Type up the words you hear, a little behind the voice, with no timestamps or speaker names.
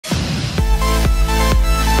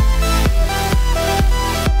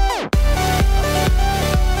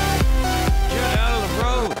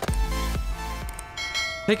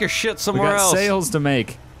Take your shit We somewhere got else. sales to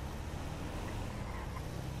make.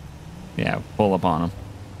 Yeah, pull up on him.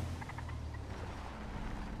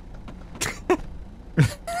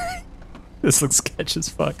 This looks sketch as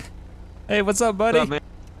fuck. Hey, what's up, buddy? What's up, man?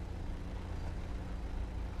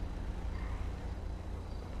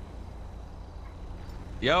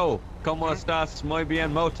 Yo, ¿cómo estás? Muy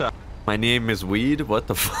bien, Mota. My name is Weed. What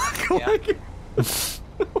the fuck? Yeah.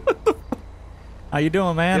 What the How you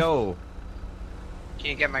doing, man? Yo. Can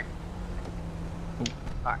you get my...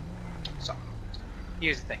 Alright, so,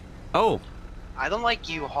 here's the thing. Oh. I don't like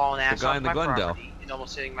you hauling ass guy off in the my Glendale. property and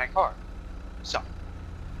almost hitting my car. So,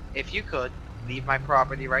 if you could, leave my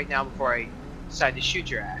property right now before I decide to shoot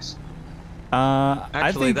your ass. I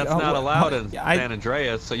Actually, think, that's not allowed in I San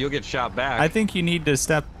Andreas, so you'll get shot back. I think you need to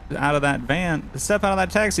step out of that van, step out of that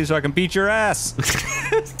taxi so I can beat your ass.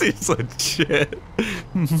 This dude's legit.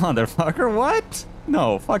 Motherfucker, what?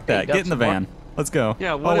 No, fuck that. Get in the van. Let's go.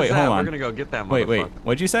 Yeah, what oh, wait, is that? hold We're on. gonna go get that motherfucker. Wait,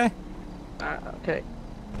 what'd you say? Okay.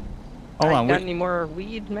 Hold on. Got any more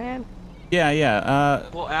weed, man? Yeah.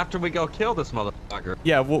 Well, after we go kill this motherfucker.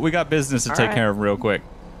 Yeah, well, we got business to All take right. care of real quick.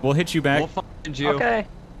 We'll hit you back. We'll find you. Okay.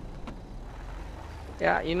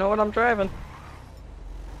 Yeah, you know what I'm driving.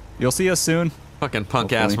 You'll see us soon. Fucking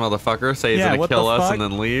punk ass Hopefully. motherfucker. Say he's Yeah, gonna what kill the us fuck? and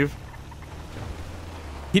then leave.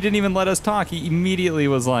 He didn't even let us talk. He immediately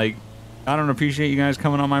was like, I don't appreciate you guys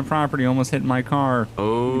coming on my property, almost hitting my car.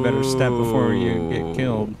 Oh. You better step before you get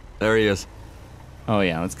killed. There he is. Oh,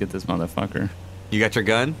 yeah, let's get this motherfucker. You got your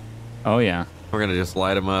gun? Oh, yeah. We're gonna just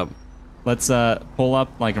light him up. Let's pull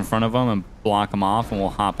up like in front of him and block him off, and we'll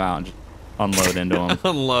hop out and just unload into him.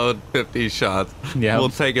 Unload 50 shots. Yeah. We'll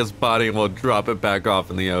take his body and we'll drop it back off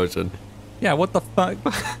in the ocean. Yeah, what the fuck?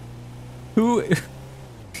 Who...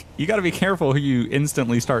 You gotta be careful who you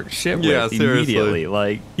instantly start shit with Yeah, seriously. immediately.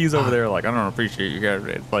 Like, he's over there like, I don't appreciate you guys.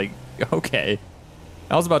 It's like, okay.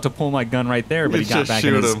 I was about to pull my gun right there, but he Let's got just back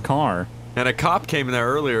in shoot his him. car. And a cop came in there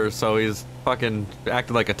earlier, so he's fucking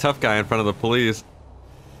acted like a tough guy in front of the police.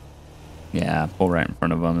 Yeah, pull right in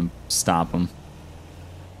front of him and stop him.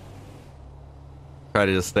 Try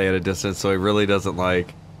to just stay at a distance so he really doesn't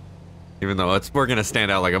like... Even though we're gonna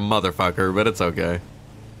stand out like a motherfucker, but it's okay.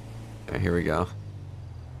 Okay, here we go.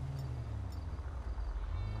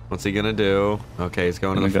 What's he gonna do? Okay, he's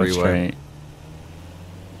going to the I'm gonna go freeway. straight.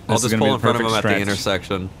 I'll This is just gonna be pull in front of him perfect at the stretch.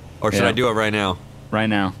 intersection. Or should Yeah. I do it right now? Right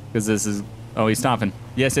now, because this is... Oh, he's stopping.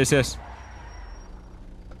 Yes, yes, yes.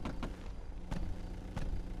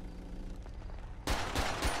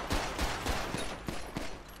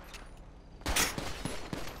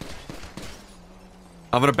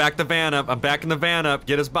 I'm gonna back the van up. I'm backing the van up.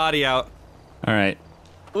 Get his body out. All right.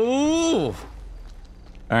 Ooh! All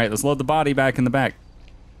right, let's load the body back in the back.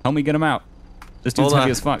 Help me get him out. This dude's Hold heavy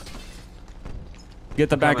on. as fuck. Get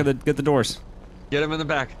the back of the... Get the doors. Get him in the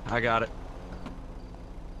back. I got it.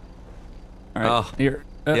 All right, Oh. here.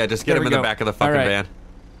 Yeah, just get there him we in the go. back of the All fucking right. van.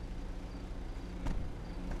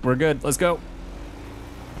 We're good. Let's go.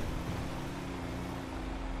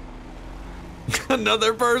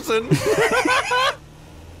 Another person.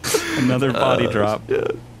 Another body Oh, drop.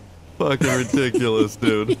 shit. Fucking ridiculous,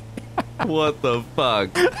 dude. What the fuck?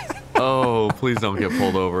 Oh, please don't get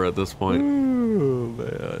pulled over at this point. Oh,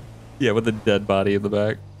 man. Yeah, with the dead body in the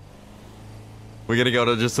back. We're gonna go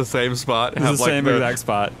to just the same spot. It's the same exact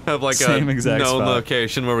spot. Have like Same a exact known spot.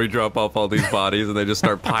 location where we drop off all these bodies and they just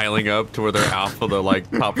start piling up to where they're off of the like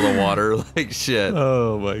top of the water. Like shit.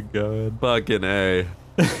 Oh my god. Fucking A.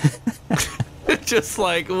 Just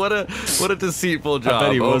like what a deceitful job. I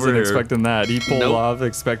bet he over wasn't here. expecting that. He pulled Nope. off,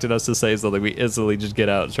 expected us to say something. We instantly just get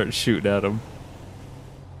out and start shooting at him.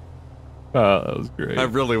 Oh, that was great. I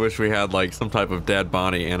really wish we had like some type of dead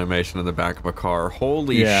body animation in the back of a car.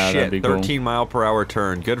 Holy Yeah, that'd shit! be cool. 13 mile per hour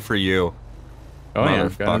turn. Good for you, Oh yeah,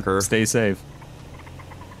 motherfucker. gotta stay safe.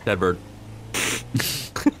 dead bird.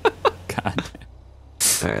 God.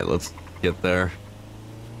 All right, let's get there.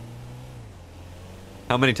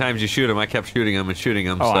 How many times you shoot him? I kept shooting him and shooting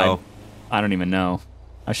him. Oh, So I don't even know.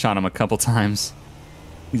 I shot him a couple times.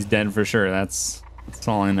 He's dead for sure. That's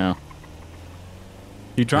all I know.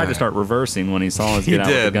 He tried to start reversing when he saw us He get out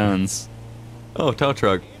with the did. guns. oh, tow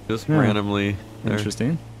truck just Yeah. randomly. There.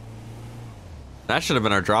 Interesting. That should have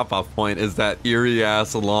been our drop-off point. Is that eerie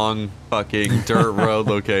ass long fucking dirt road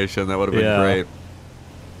location? That would have been Yeah. great.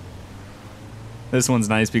 This one's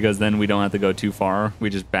nice because then we don't have to go too far. We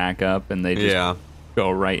just back up and they just Yeah.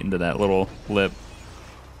 go right into that little lip.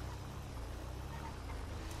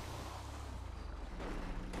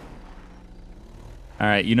 All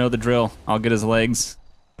right, you know the drill. I'll get his legs.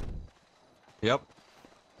 Yep.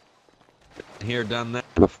 Here, done that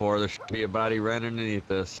before. There should be a body right underneath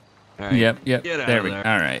this. All right. Yep. Get out There of we. there.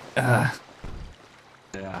 All right.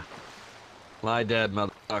 Yeah. Lie dead,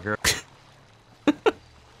 motherfucker.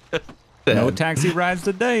 No Dead. taxi rides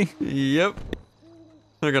today. Yep.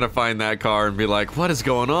 They're gonna find that car and be like, "What is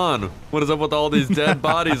going on? What is up with all these dead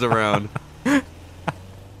bodies around?"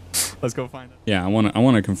 Let's go find it. Yeah, I want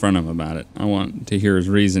to confront him about it. I want to hear his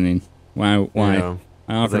reasoning. Why? Yeah.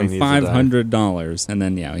 I offered Then him he needs to die. $500, and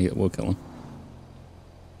then we'll kill him.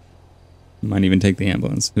 Might even take the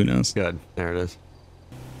ambulance. Who knows? Good. There it is.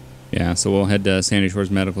 Yeah, so we'll head to Sandy Shores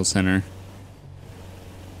Medical Center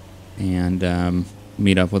and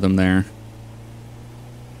meet up with him there.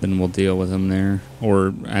 Then we'll deal with him there,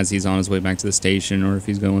 or as he's on his way back to the station, or if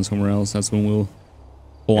he's going somewhere else, that's when we'll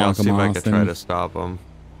I'll block see him if I off. can try to stop him.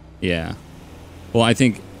 Yeah. Well, I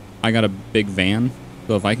think I got a big van,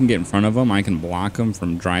 so if I can get in front of him, I can block him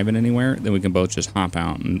from driving anywhere. Then we can both just hop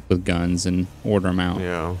out and, with guns and order him out.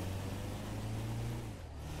 Yeah.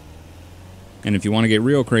 And if you want to get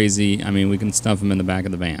real crazy, I mean, we can stuff him in the back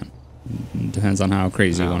of the van. Depends on how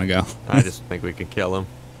crazy you want to go. I just think we can kill him.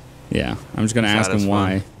 Yeah, I'm just gonna ask him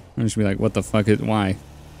why. I'm just gonna be like, "What the fuck is why?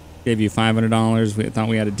 Gave you $500. We thought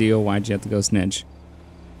we had a deal. Why'd you have to go snitch?"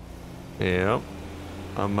 Yep.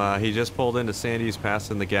 He just pulled into Sandy's,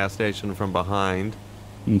 passing the gas station from behind.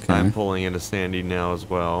 Okay. I'm pulling into Sandy now as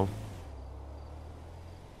well.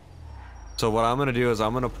 So what I'm gonna do is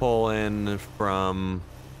I'm gonna pull in from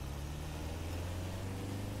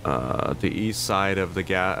the east side of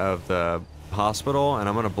the hospital, and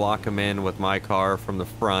I'm gonna block him in with my car from the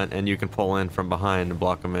front, and you can pull in from behind and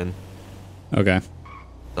block him in. Okay.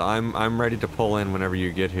 So I'm ready to pull in whenever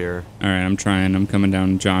you get here. All right, I'm trying. I'm coming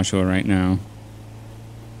down Joshua right now.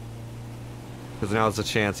 Because now's the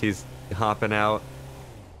chance he's hopping out,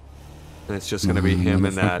 and it's just gonna be him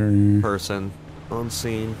and that motherfucker. person on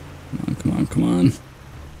scene. Come on, come on.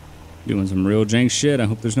 Doing some real jank shit. I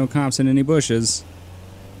hope there's no cops in any bushes.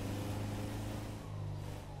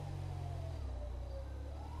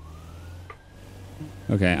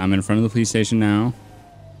 Okay, I'm in front of the police station now.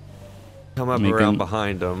 Come up Making- around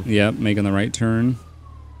behind him. Yep, making the right turn.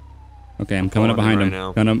 Okay, I'm coming up pulling in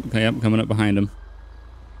behind right him. now. Yep, coming up behind him.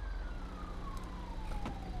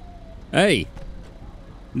 Hey!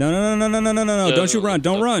 No, no, no, no, no, no, no, no, no. Don't you run.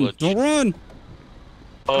 Don't run. Don't run.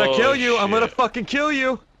 I'm gonna kill you. I'm gonna shit. fucking kill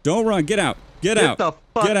you. Don't run. Get out. Get Get out. the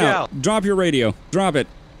fuck Get out. out. Drop your radio. Drop it.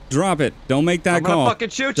 Drop it. Don't make that I'm gonna call. fucking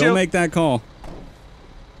shoot Don't you. make that call.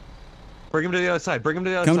 Bring him to the other side. Bring him to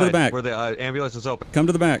the other Come side. to the back. Where the ambulance is open. Come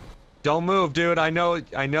to the back. Don't move, dude. I know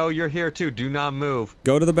you're here too. Do not move.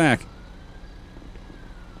 Go to the back.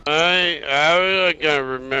 I'm not gonna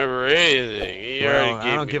remember anything. He Well, already I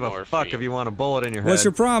gave don't me give a morphine. fuck if you want a bullet in your head. What's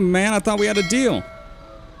your problem, man? I thought we had a deal.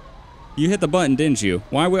 You hit the button, didn't you?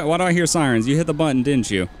 Why do I hear sirens? You hit the button, didn't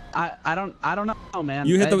you? I don't know, man.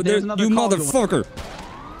 You hit the There's another you call going- motherfucker.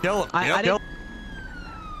 Kill him. I Yep, kill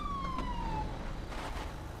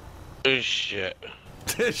Oh, shit.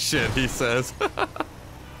 this shit, he says.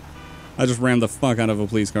 I just rammed the fuck out of a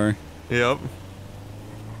police car. Yep.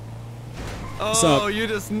 What's Oh, up? you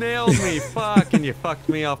just nailed me. Fuck, and you fucked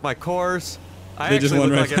me off my course. I They actually just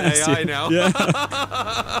went look right like an past AI you. now. Yeah.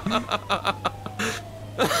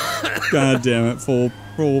 God damn it!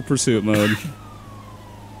 Full pursuit mode.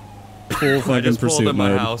 Full I fucking just pulled pursuit in my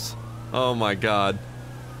mode. house. Oh my god.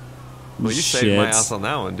 Well, you saved my Shit. ass on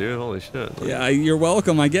that one, dude. Holy shit. Yeah, you're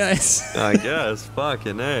welcome, I guess. I guess.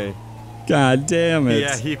 Fucking A. God damn it!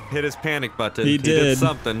 Yeah, he hit his panic button. He did.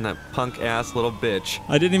 something, that punk ass little bitch.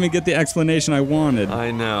 I didn't even get the explanation I wanted.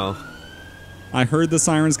 I know. I heard the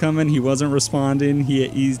sirens coming. He wasn't responding.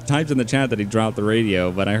 He typed in the chat that he dropped the radio,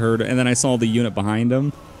 but I heard, and then I saw the unit behind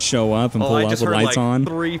him show up and Oh, pull I up just with heard lights like on.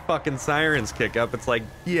 3 fucking sirens kick up. It's like,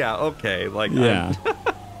 yeah, okay. Like, Yeah.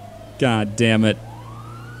 God damn it.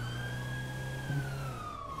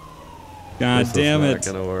 God this damn is it.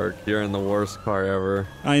 not gonna work. You're in the worst car ever.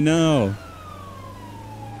 I know.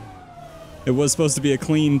 It was supposed to be a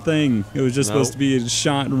clean thing. It was just supposed to be a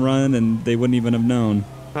shot and run, and they wouldn't even have known.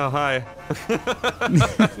 Oh, hi. I'm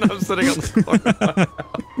sitting on the corner.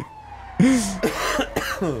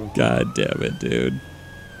 God damn it, dude.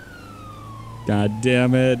 God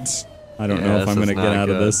damn it. I don't Yeah, know if this I'm is gonna get not out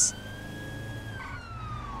of good. this.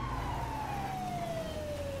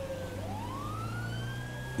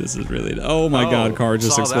 This is really. Oh my god, car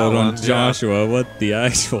just saw that exploded on one, yeah. Joshua. What the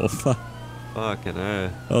actual fuck? Fucking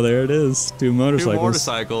A. Oh, there it is. 2 motorcycles. 2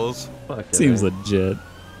 motorcycles. Fucking Seems A. legit.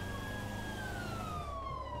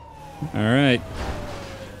 Alright.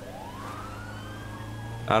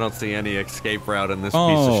 I don't see any escape route in this Oh.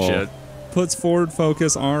 piece of shit. Puts Ford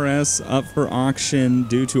Focus RS up for auction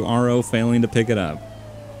due to RO failing to pick it up.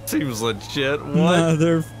 Seems legit. What? Nah,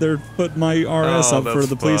 they're putting my RS Oh, up for that's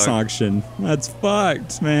the police fucked. auction. That's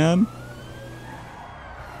fucked, man.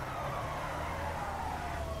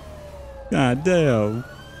 God damn.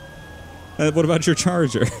 What about your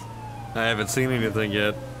Charger? I haven't seen anything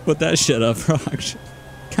yet. Put that shit up for auction.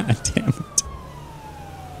 God damn it.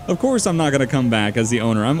 Of course I'm not gonna come back as the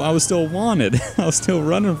owner. I was still wanted. I was still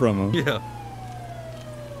running from them. Yeah.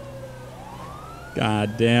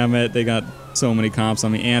 God damn it. They got so many cops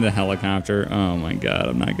on me and a helicopter. Oh my god,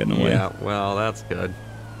 I'm not getting away. Yeah, well, that's good.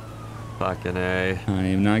 Fucking A. I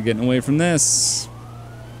am not getting away from this.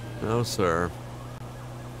 No, sir.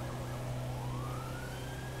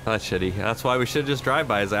 That's shitty. That's why we should just drive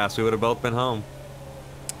by his ass. We would have both been home.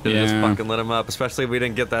 Should have just Yeah. fucking lit him up. Especially if we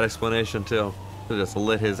didn't get that explanation, too. Should have just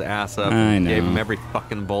lit his ass up I and know. gave him every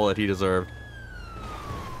fucking bullet he deserved.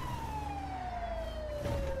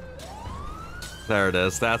 There it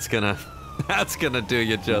is. That's gonna do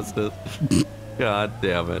you justice. God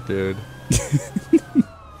damn it, dude.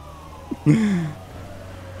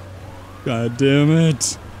 God damn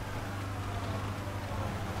it.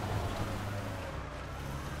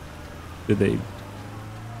 Did they?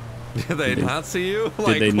 Did they not see you?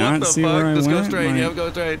 Did they not what the see fuck? where I Just go went? straight. Like- Yep,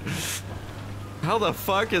 go straight. How the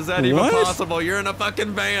fuck is that even What? possible? You're in a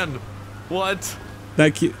fucking van. What?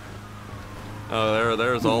 That cute. Oh,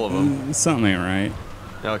 there's all of them. Something ain't right.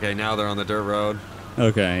 Okay, now they're on the dirt road.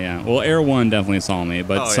 Okay, yeah. Well, Air 1 definitely saw me,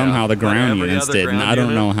 but Oh, yeah. somehow the But ground every units other didn't. ground I don't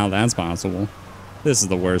unit? know how that's possible. This is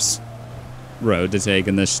the worst road to take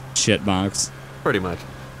in this shit box. Pretty much.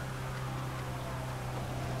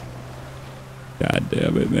 God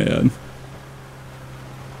damn it, man.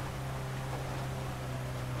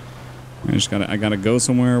 I gotta go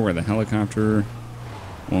somewhere where the helicopter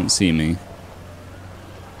won't see me.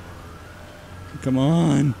 Come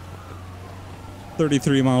on.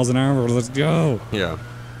 33 miles an hour, let's go. Yeah.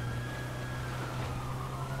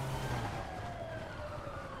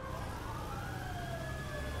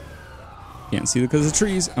 Can't see because of the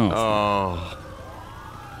trees. Oh, Oh,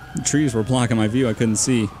 the trees were blocking my view. I couldn't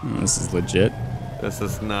see. Oh, this is legit. this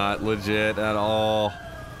is not legit at all.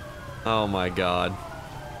 Oh my god.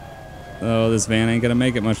 Oh, this van ain't gonna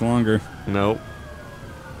make it much longer. Nope.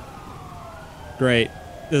 Great.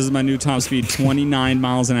 This is my new top speed, 29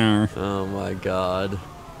 miles an hour. Oh my god.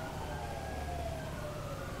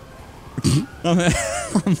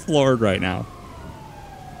 I'm floored right now.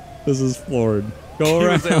 This is floored. Go He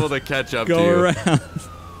around. was able to catch up to Go you. around.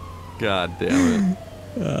 God damn it.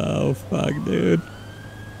 Oh, fuck, dude.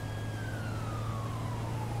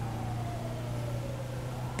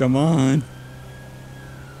 Come on.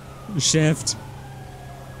 Shift.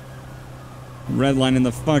 Redlining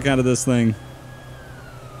the fuck out of this thing.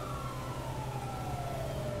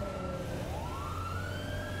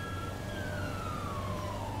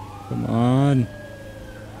 Come on.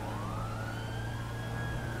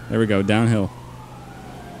 There we go, downhill.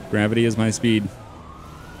 Gravity is my speed.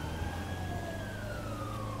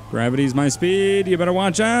 Gravity's my speed. You better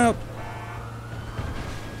watch out.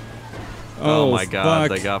 Oh, my god,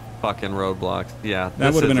 fuck. they got fucking roadblocks. Yeah. That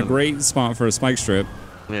this would have been a isn't- great spot for a spike strip.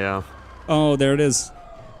 Yeah. Oh, there it is.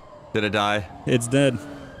 Did it die? It's dead.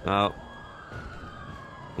 Oh.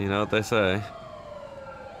 You know what they say.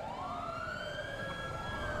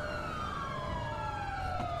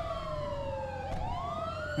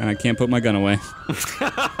 And I can't put my gun away.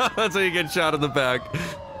 That's how you get shot in the back.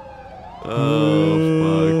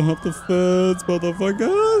 Oh, fuck. Up the fence,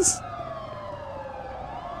 motherfuckers.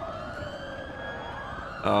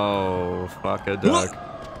 Oh, fuck a duck.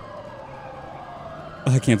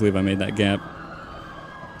 Oh, I can't believe I made that gap.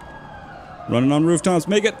 Running on rooftops,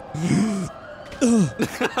 make it.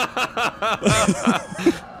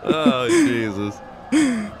 Oh, Jesus.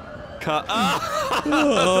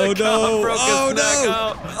 Oh, The no. cop broke his Oh, neck no.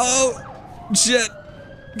 out. Oh, shit.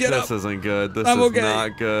 Get This up. isn't good. This I'm is okay.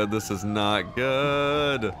 not good. This is not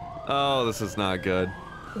good. Oh, this is not good.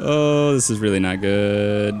 Oh, this is really not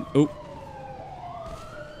good. Oh.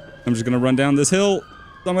 I'm just going to run down this hill.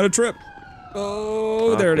 I'm going to trip.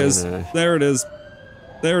 Oh, there it is. Fucking A. There it is.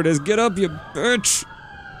 There it is. Get up, you bitch.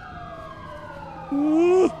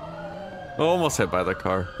 Ooh. Almost hit by the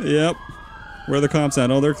car. Yep. Where are the cops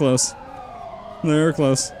at? Oh, they're close. They're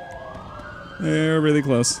close. They're really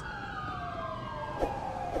close.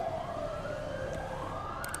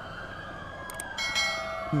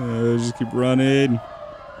 Just keep running.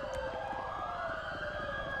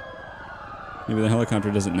 Maybe the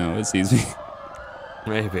helicopter doesn't know. It sees me.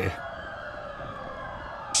 Maybe.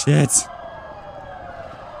 Shit.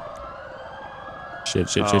 Shit,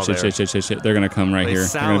 shit, Oh, shit, shit, there. shit, shit, shit, shit. They're gonna come right They here.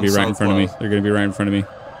 They're gonna be sound right so in front of me. close. They're gonna be right in front of me.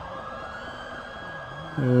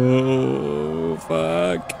 Oh,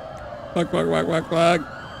 fuck. Fuck, fuck, fuck, fuck,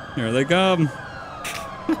 fuck. Here they come.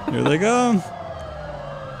 Here they come.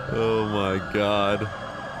 Oh my god.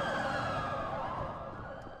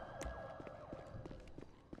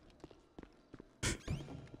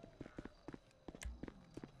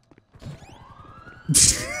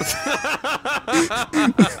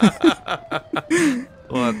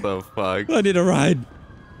 What the fuck? I need a ride.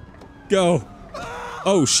 Go.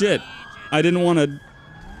 Oh, shit. I didn't want to...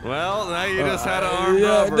 Well, now you just had an armed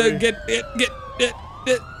robbery. Get it.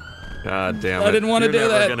 God damn it. I didn't want to do You're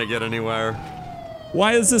that. never gonna get anywhere.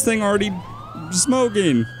 Why is this thing already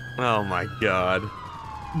smoking? Oh my god.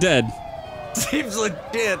 Dead. Seems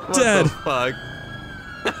legit. What Dead. the fuck?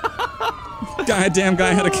 Goddamn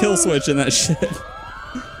guy had a kill switch in that shit.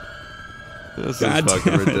 This God is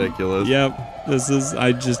fucking damn it. ridiculous. Yep. This is,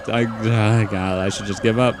 God, I should just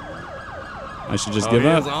give up. I should just give he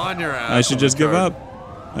up. is on your ass I should on just the give card. up.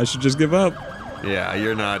 I should just give up. Yeah,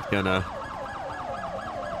 you're not gonna.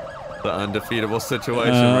 The undefeatable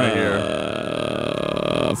situation right here.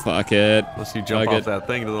 Fuck it. Unless you jump Fuck off it. that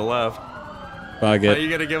thing to the left. Fuck How are it. you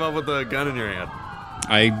gonna give up with the gun in your hand?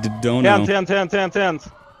 I don't know. 10.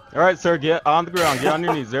 All right, sir, get on the ground. Get on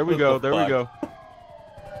your knees. There we go. There we go.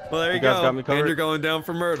 Well, there you guys go. got me covered? And you're going down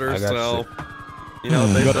for murder, I got so you know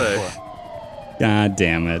what they say. God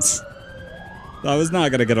damn it. I was not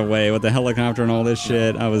gonna get away with the helicopter and all this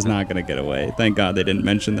shit. I was not gonna get away. Thank God they didn't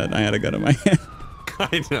mention that I had a gun in my hand.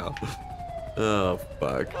 I know. Oh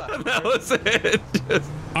fuck. That was it.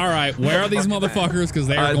 All right, where are these motherfuckers? Because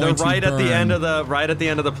they are They're going right to at the burn.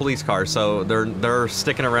 end of the police car. So they're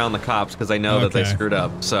sticking around the cops because they know that they Okay. screwed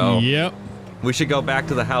up. So Yep. we should go back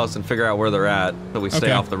to the house and figure out where they're at so we stay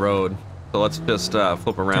Okay. off the road. So let's just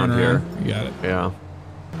flip around Turn here. around. You got it. Yeah.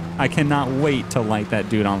 I cannot wait to light that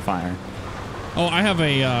dude on fire. Oh, I have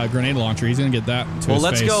a grenade launcher. He's gonna get that to Well, his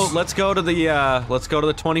let's face. go. Let's go to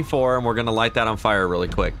the 24, and we're gonna light that on fire really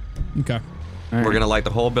quick. Okay. We're gonna light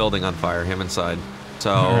the whole building on fire, him inside.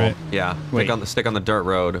 So All right. yeah, Wait. stick on the dirt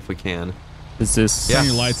road if we can. Is this... Yeah. Turn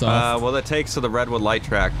your lights off. Well, that takes to the Redwood light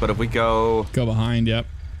track, but if we go, Go behind. Yep.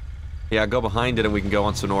 yeah, go behind it, and we can go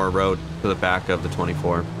on Sonora Road to the back of the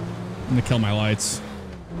 24. I'm gonna kill my lights.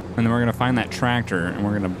 And then we're gonna find that tractor, and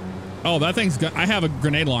we're gonna... Oh, that thing's good. I have a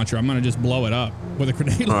grenade launcher. I'm gonna just blow it up with a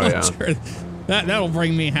grenade Oh, yeah. launcher. That'll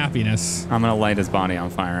bring me happiness. I'm gonna light his body on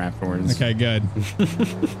fire afterwards. Okay, good.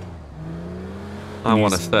 I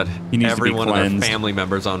want to set he needs to every be one of their cleansed. family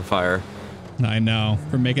members on fire. I know.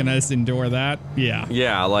 For making us endure that. Yeah.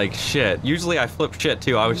 Yeah, like shit. Usually I flip shit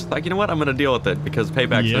too. I was just like, you know what? I'm gonna deal with it because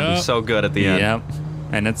payback's gonna be Yep. so good at the end. Yep.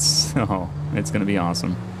 And it's gonna be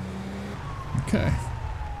awesome. Okay.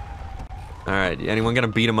 All right. Anyone gonna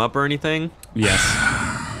beat him up or anything? Yes.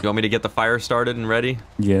 You want me to get the fire started and ready?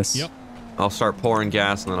 Yes. Yep. I'll start pouring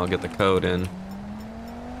gas and then I'll get the code in.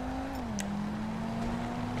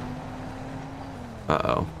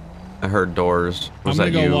 Uh-oh. I heard doors. Was I'm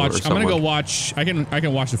gonna that go you or watch. I'm gonna go someone? watch. I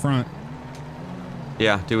can watch the front.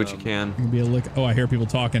 Yeah, do what you can. It'll be a look. Oh, I hear people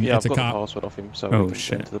talking. Yeah, It's I've a got cop. the password off him, so Oh, we can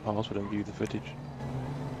shit. enter the password and view the footage.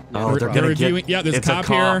 Oh, they're They're gonna reviewing- get... yeah, there's a it's cop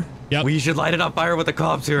here. Yep. We should light it on fire with the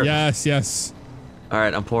cops here. Yes. Yes. All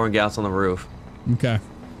right, I'm pouring gas on the roof. Okay.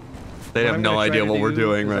 They have no idea what we're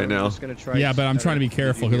doing right now. Yeah, but I'm trying to be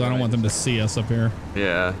careful because I don't want them to see us up here.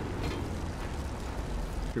 Yeah.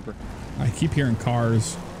 I keep hearing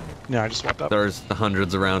cars. Yeah, I just swapped up. There's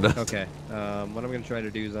hundreds around us. Okay. What I'm gonna try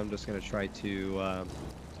to do is I'm just gonna try to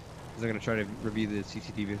review the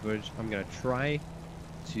CCTV footage. I'm gonna try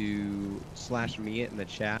to slash me it in the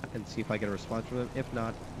chat and see if I get a response from them. If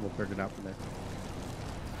not, we'll figure it out from there.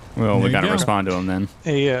 Well, There we you gotta go. respond to him then.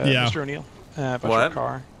 Hey, Yeah. Mr. O'Neill, about What? your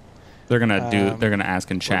car. They're gonna do. Um, They're gonna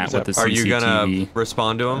ask in chat was with the that? Are CCTV. you gonna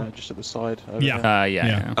respond to him? Just at the side. Over Yeah. there.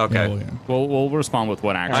 Yeah. Okay. Yeah, We'll respond with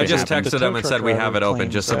what actually I just happened. texted them and said we have it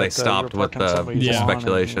open just so they stopped with the Yeah.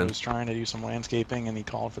 speculation. He was trying to do some landscaping and he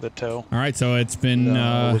called for the tow. All right. So it's been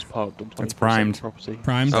it was parked on 24/7 primed. Property.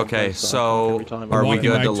 primed. Okay, so Every time are we walking good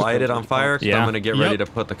back to to light it on fire? 'Cause Yeah. I'm gonna get ready Yep.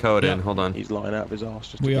 to put the code in. Yep. Hold on. He's lying out of his ass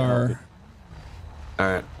just to We get are out.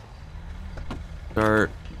 All right.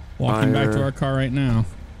 Start. walking back to fire. our car right now.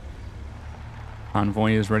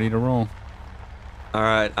 Convoy is ready to roll. All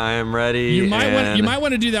right, I am ready. You might and-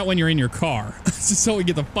 want to do that when you're in your car, just so we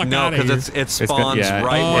get the fuck No, out of here. because it spawns yeah.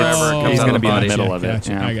 right Oh, wherever it comes he's out gonna of the be in the body. middle of it,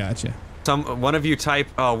 Gotcha. yeah. I gotcha. One of you type.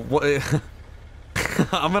 I'm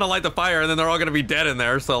gonna light the fire, and then they're all gonna be dead in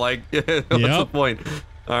there. So like, what's the Yep. point?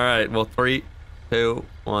 All right. Well, 3, 2,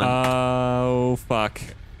 1. Oh fuck!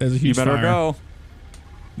 There's a You huge better fire. go.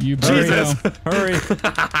 You better Jesus. go. Hurry!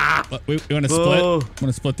 We want to split. Oh. Want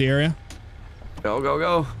to split the area? Go, go,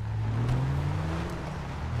 go.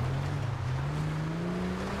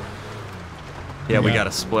 Yeah, we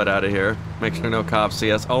gotta split out of here. Make sure no cops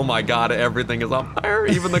see us. Oh my god, everything is on fire,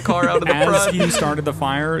 even the car out of the As front. you started the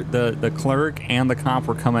fire, the clerk and the cop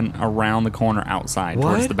were coming around the corner outside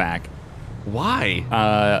towards the back. Why?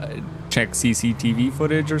 Check CCTV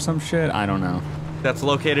footage or some shit. I don't know. That's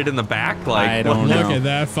located in the back? Like, I don't know. Look at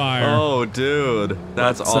that fire. Oh, dude.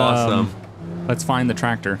 That's Let's, awesome. Let's find the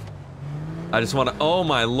tractor. I just want to... Oh,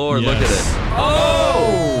 my lord. Yes. Look at it.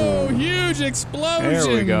 Oh! Huge explosion. There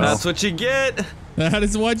we go. That's what you get. That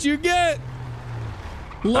is what you get.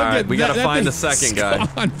 Look All right, at we that. gotta find the That second thing's guy.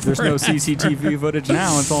 gone There's no forever. CCTV footage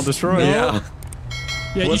now. It's all destroyed. Yeah.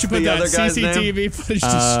 Yeah, you What's should put the that other guy's CCTV footage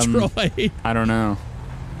destroyed. I don't know.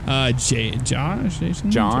 Josh? Jason? John?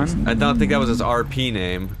 Jason? I don't think that was his RP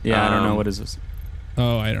name. Yeah, I don't know. What is this?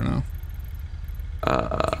 Oh, I don't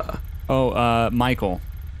know. Michael.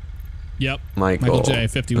 Yep. Michael J,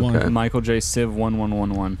 51. Okay. Michael J. Civ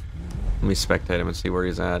 1111. Let me spectate him and see where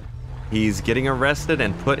he's at. He's getting arrested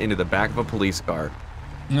and put into the back of a police car.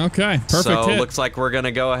 Okay, perfect So hit. looks like we're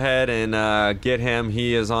gonna go ahead and get him.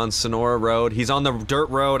 He is on Sonora Road. He's on the dirt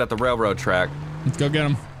road at the railroad track. Let's go get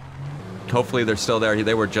him. Hopefully they're still there.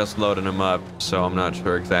 They were just loading him up, so I'm not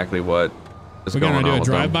sure exactly what is We're going on gonna do a with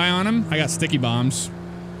them. drive-by on him. I got sticky bombs.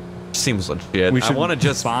 Seems legit. We I should want to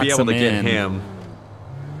just box be able to him get in. him.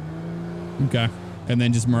 Okay, and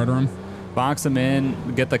then just murder him. Box him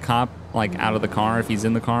in, get the cop like out of the car if he's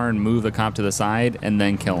in the car, and move the cop to the side, and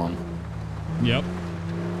then kill him. Yep.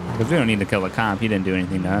 Because we don't need to kill the cop. He didn't do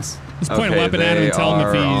anything to us. Just point a Okay, weapon at him and they tell him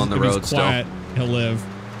are on the if road he's still. quiet, he'll live.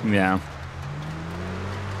 Yeah.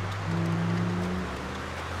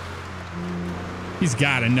 He's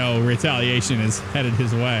got to know retaliation is headed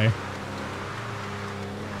his way.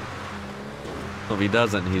 If he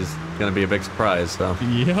doesn't, he's gonna be a big surprise. So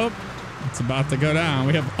Yep. It's about to go down.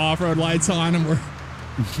 We have off-road lights on and we're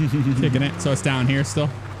kicking it. So it's down here still?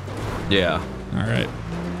 yeah, All right.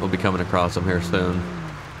 we'll be coming across him here soon.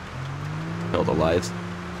 Kill the lights.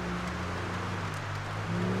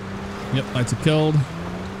 Yep, lights are killed.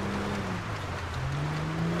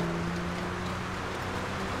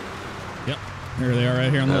 Yep. Here they are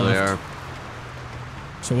right here on the There left. they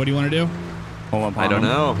are. So what do you want to do? Pull up on I don't him.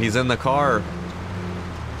 know. He's in the car.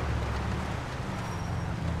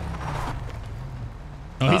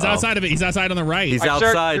 Oh, he's Uh-oh. outside of it. He's outside on the right. He's All right, sir,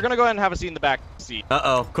 outside. you're gonna go ahead and have a seat in the back seat.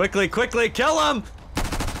 Uh-oh. Quickly, quickly, kill him!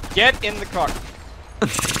 Get in the car.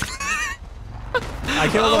 I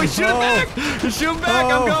killed him. Shoot him back! Shoot him back!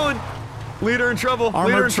 I'm Oh. going! Leader in trouble! Leader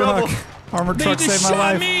Armored in truck. trouble! Armored They truck just saved my shot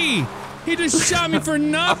life. me. He just shot me for Are you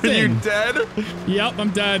nothing. dead? Yep,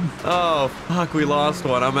 I'm dead. Oh, fuck, we lost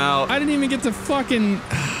one. I'm out. I didn't even get to fucking...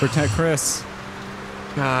 Protect Chris.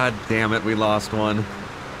 God damn it, we lost one.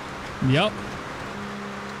 Yep.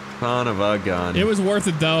 Son of a gun. It was worth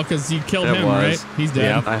it, though, because you killed It him, was. right? He's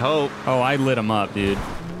dead. Yep. I hope. Oh, I lit him up, dude.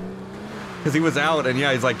 Because he was out, and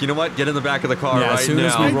yeah, he's like, you know what? Get in the back of the car Yeah, right as soon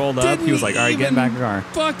as now. we rolled up, he was like, all right, get in the back of the car.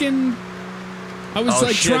 Fucking... I was Oh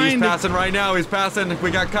like shit, trying he's to... passing right now. He's passing.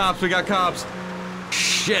 We got cops. We got cops.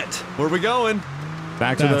 Shit. Where are we going?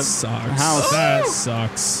 Back to That the sucks. house. That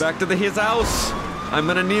sucks. Back to his house. I'm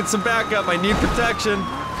gonna need some backup. I need protection.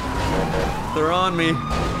 They're on me.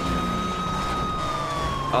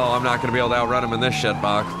 Oh, I'm not gonna be able to outrun him in this shit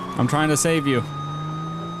box. I'm trying to save you.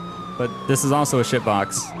 But this is also a shit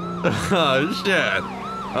box. Oh, shit.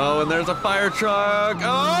 Oh, and there's a fire truck.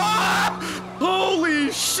 Oh!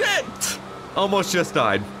 Holy shit! Almost just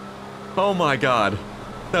died. Oh my god.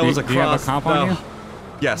 That was a Do you have cross. a cop on you?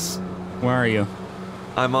 Yes. Where are you?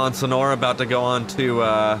 I'm on Sonora, about to go on to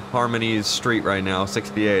Harmony's Street right now,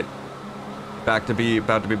 68. About to be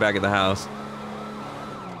back at the house.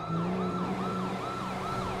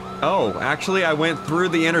 Oh, actually, I went through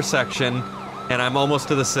the intersection, and I'm almost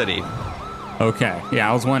to the city. Okay. Yeah,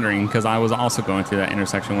 I was wondering because I was also going through that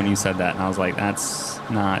intersection when you said that, and I was like, that's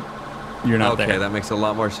not. You're not Okay, there. that makes a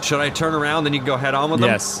lot more. Should I turn around, then you can go head on with them?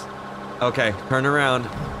 Yes. Okay, turn around.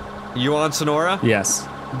 You on Sonora? Yes.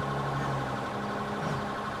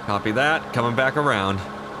 Copy that. Coming back around.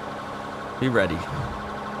 Be ready.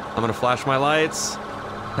 I'm gonna flash my lights.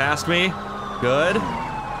 Past me. Good.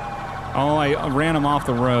 Oh, I ran him off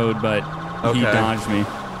the road, but he Okay. dodged me.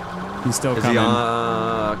 He's still Is coming. he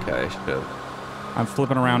on? Okay, shit. I'm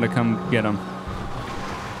flipping around to come get him.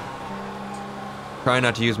 Try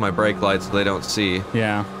not to use my brake lights so they don't see.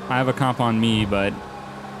 Yeah, I have a cop on me, but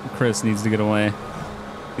Chris needs to get away.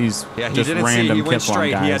 These Yeah, he just didn't see. random He went Kipling straight.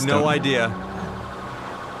 He guys had no don't- idea.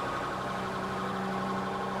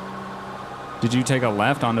 Did you take a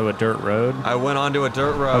left onto a dirt road? I went onto a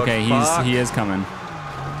dirt road. Okay, Fuck. he is coming.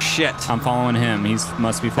 Shit. I'm following him. He's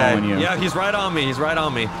must be following you. Yeah, he's right on me. He's right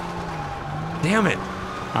on me. Damn it.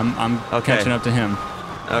 I'm Okay. catching up to him.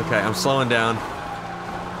 Okay, I'm slowing down.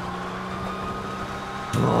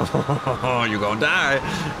 Oh, you're gonna die.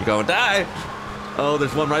 You're gonna die. Oh,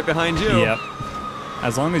 there's one right behind you. Yep.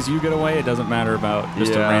 As long as you get away, it doesn't matter about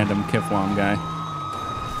just a random Kiflam guy.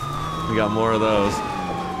 We got more of those.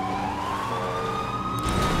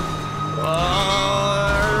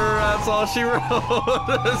 Oh, that's all she wrote.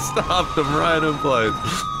 Stopped him right in place.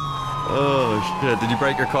 Oh, shit. Did you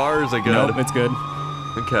break your car or is it good? Nope, it's good.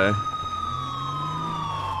 Okay.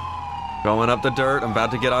 Going up the dirt. I'm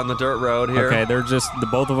about to get on the dirt road here. Okay, they're just,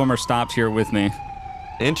 both of them are stopped here with me.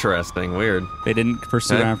 Interesting. Weird. They didn't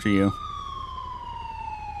pursue Okay. after you.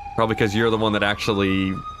 Probably because you're the one that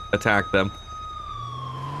actually attacked them.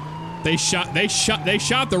 They shot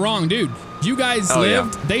the wrong dude. You guys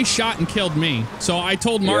lived. Yeah. They shot and killed me. So I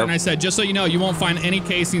told Martin, I said, just so you know, you won't find any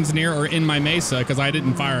casings near or in my mesa because I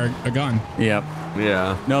didn't fire a gun. Yep.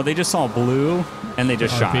 Yeah. No, they just saw blue and they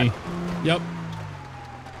just shot. Yep.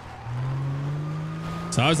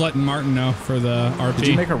 So I was letting Martin know for the RP. Did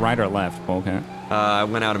you make a right or left, Bullcat? I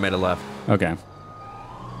went out and made a left. Okay.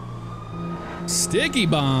 Sticky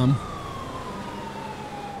bomb.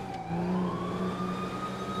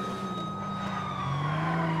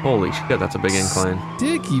 Holy shit, that's a big incline.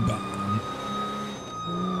 Sticky bomb.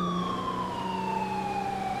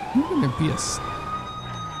 I'm gonna be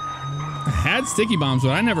I had sticky bombs, but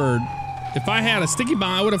I never. If I had a sticky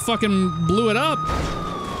bomb, I would have fucking blew it up.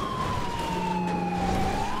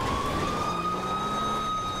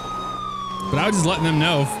 But I was just letting them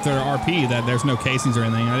know if they're RP that there's no casings or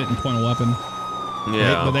anything. I didn't point a weapon.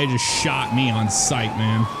 Yeah. But they just shot me on sight,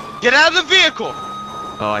 man. Get out of the vehicle!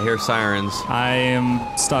 Oh, I hear sirens. I am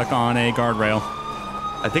stuck on a guardrail.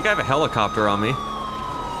 I think I have a helicopter on me.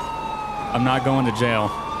 I'm not going to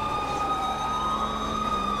jail.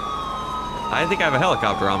 I think I have a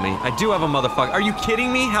helicopter on me. I do have a motherfucker. Are you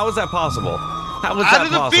kidding me? How is that possible? How is that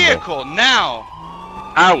possible? Out of the vehicle, now!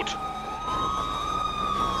 Out!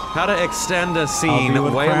 How to extend a scene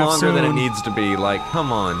way longer than it needs to be. Like,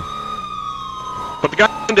 come on. Put the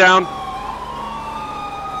gun down.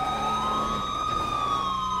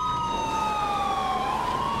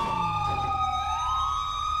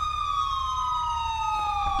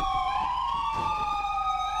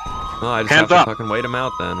 Oh, I just have to fucking wait him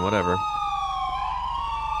out then. Whatever.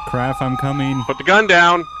 Craft, I'm coming. Put the gun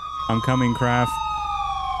down. I'm coming, Craft.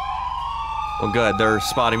 Well, good. They're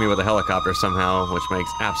spotting me with a helicopter somehow, which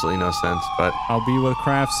makes absolutely no sense, but... I'll be with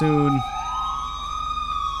Craft soon.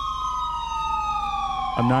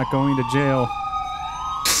 I'm not going to jail.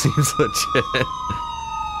 Seems legit. I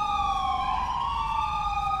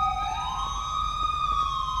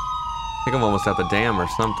think I'm almost at the dam or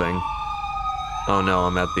something. Oh no,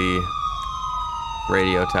 I'm at the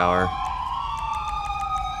radio tower.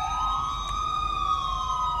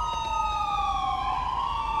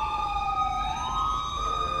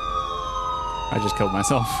 I just killed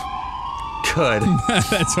myself. Good.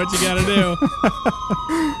 That's what you gotta do.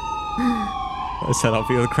 I said I'll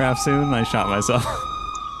be with Craft soon, and I shot myself.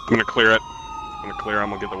 I'm gonna clear it. I'm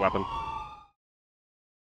gonna get the weapon.